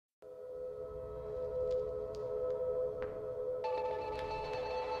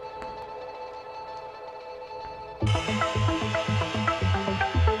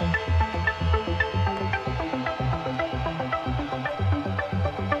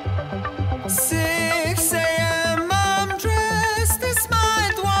6 a.m. I'm dressed, this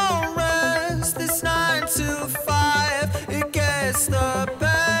mind won't rest. This 9 to 5, it gets the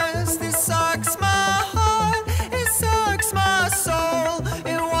best. It sucks my heart, it sucks my soul.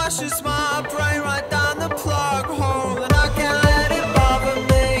 It washes my brain right down the plug hole. And I can't let it bother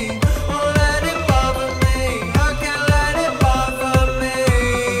me, won't let it bother me. I can't let it bother me.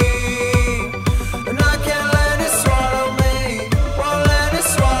 And I can't let it swallow me, won't let it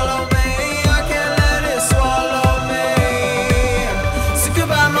swallow me. I can't let it swallow me. So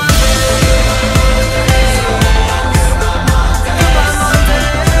goodbye Monday, goodbye Monday,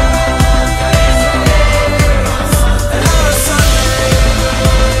 and hello Sunday.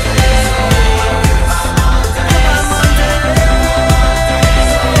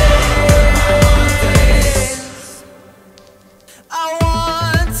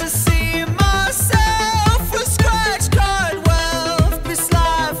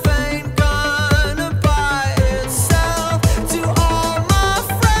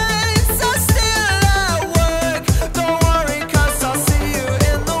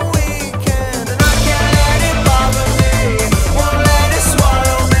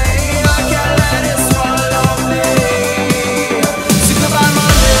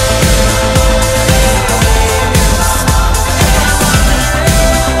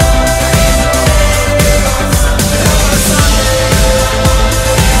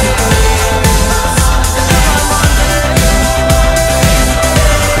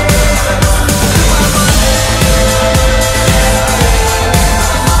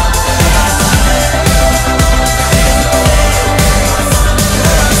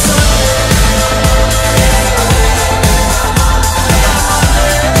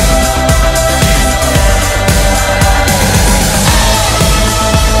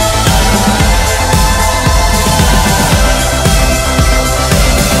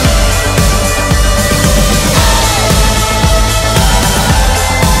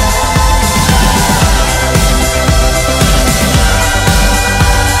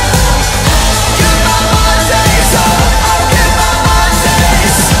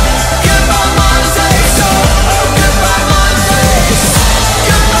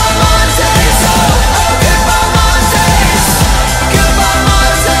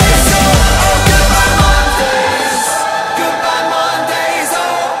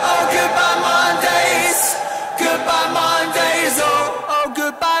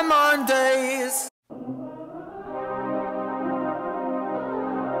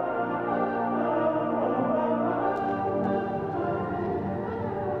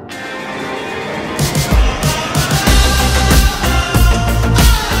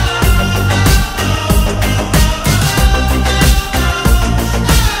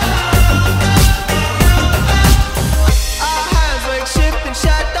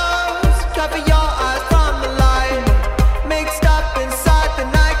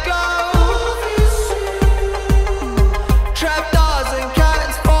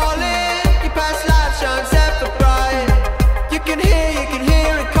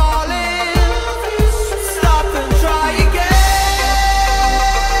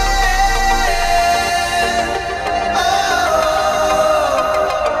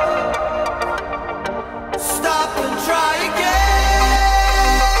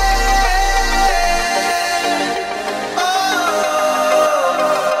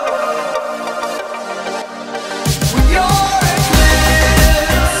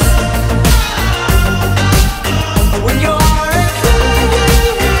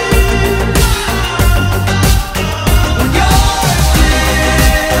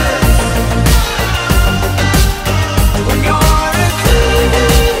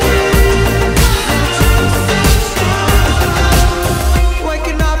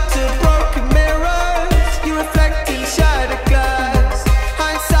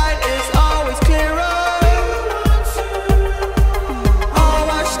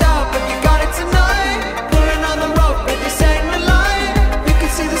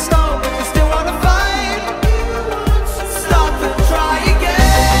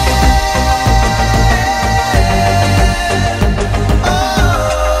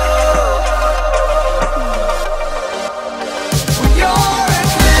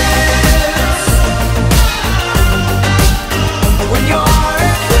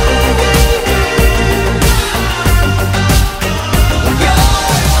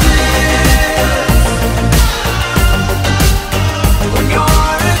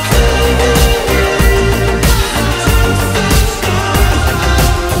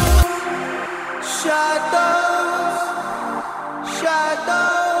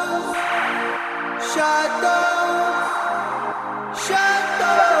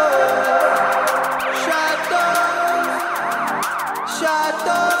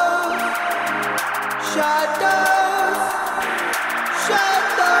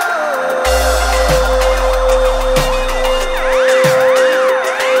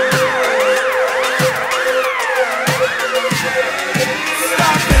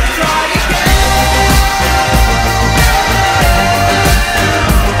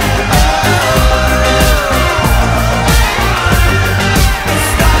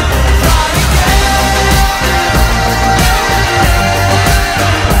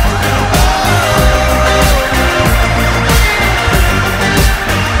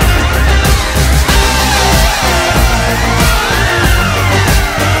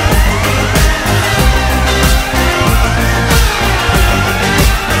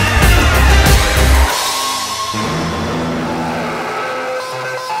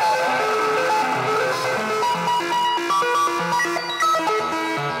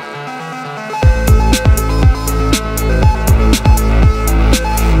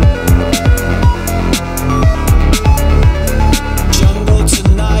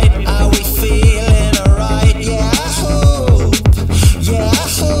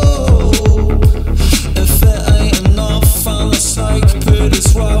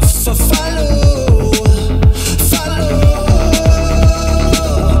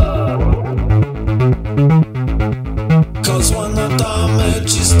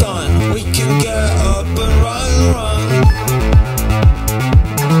 is done, we can get up and run.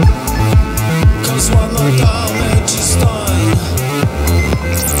 'Cause when the damage is done,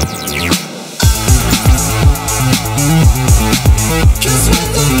 'cause when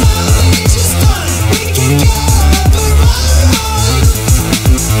the damage is done, we can get up and run.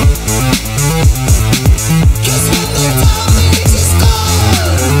 'Cause when the damage is done,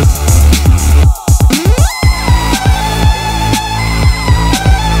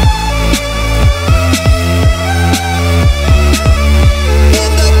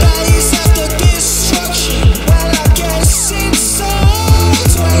 in the days after destruction, well I guess it's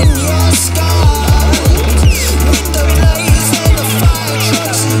old when you're scarred. With the blaze and the fire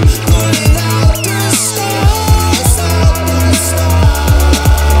trucks pulling out the stars, out the stars.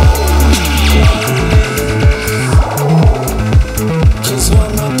 'Cause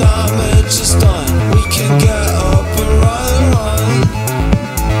when the damage is done, we can get up and run.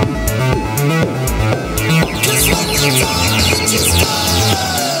 'Cause when the damage is done,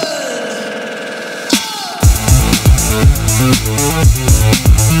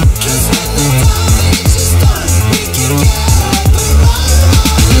 'cause when the damage is done, we can get up and run.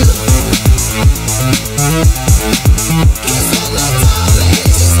 'Cause when the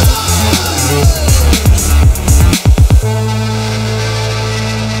damage is done.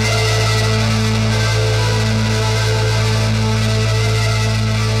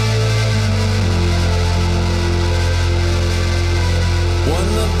 When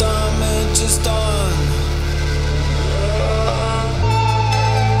the damage is done,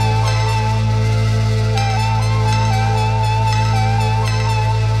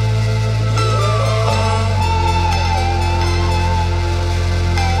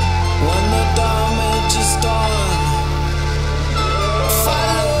 when the damage is done,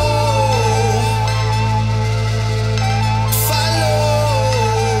 follow, follow,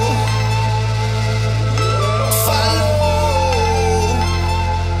 follow.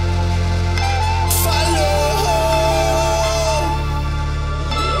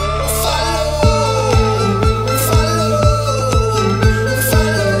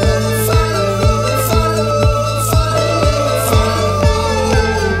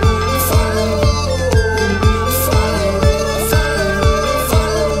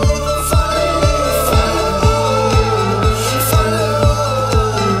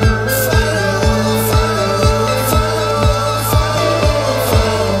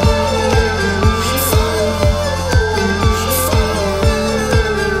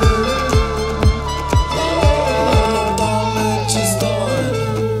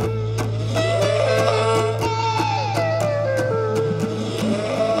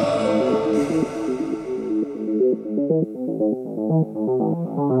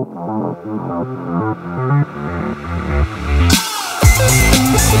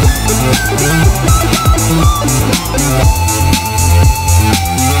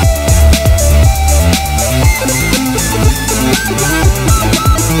 We'll be right back.